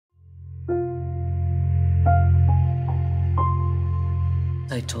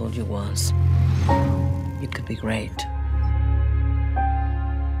I told you once, you could be great.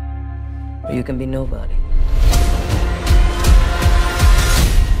 Or you can be nobody.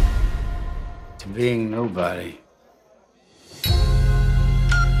 To being nobody.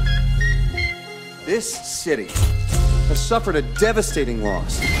 This city has suffered a devastating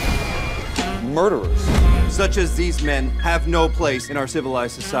loss. Murderers, such as these men, have no place in our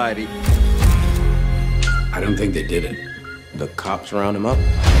civilized society. I don't think they did it. The cops round him up,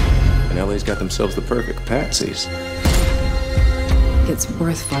 and LA's got themselves the perfect patsies. It's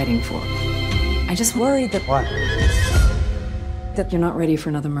worth fighting for. I just worry that... What? That you're not ready for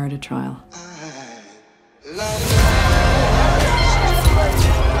another murder trial.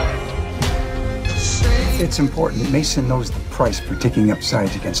 It's important that Mason knows the price for taking up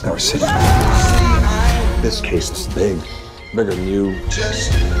sides against our city. This case is big. Bigger than you.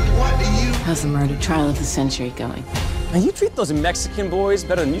 How's the murder trial of the century going? Now, you treat those Mexican boys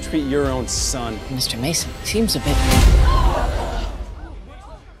better than you treat your own son. Mr. Mason seems a bit...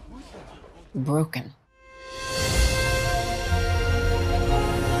 broken.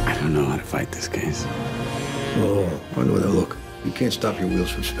 I don't know how to fight this case. Oh, I know that look. You can't stop your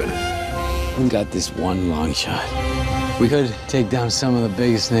wheels from spinning. We got this one long shot. We could take down some of the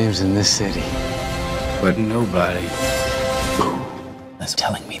biggest names in this city. But nobody That's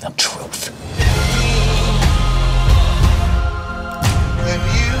telling me the truth.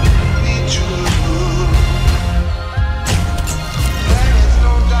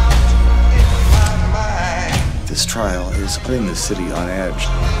 This trial is putting the city on edge.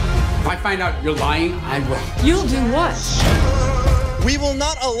 If I find out you're lying, I will. You'll do what? We will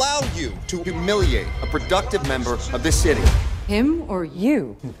not allow you to humiliate a productive member of this city. Him or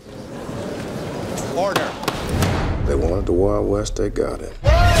you? Order. They wanted the Wild West, they got it.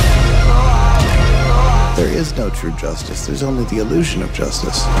 There is no true justice. There's only the illusion of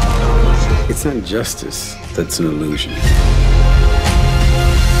justice. It's not justice that's an illusion.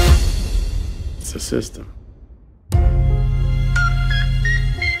 It's a system.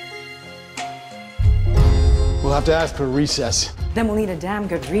 We'll have to ask for a recess. Then we'll need a damn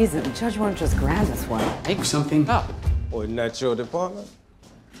good reason. The judge won't just grant us one. Make something up. Wasn't that your department?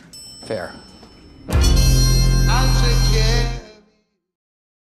 Fair.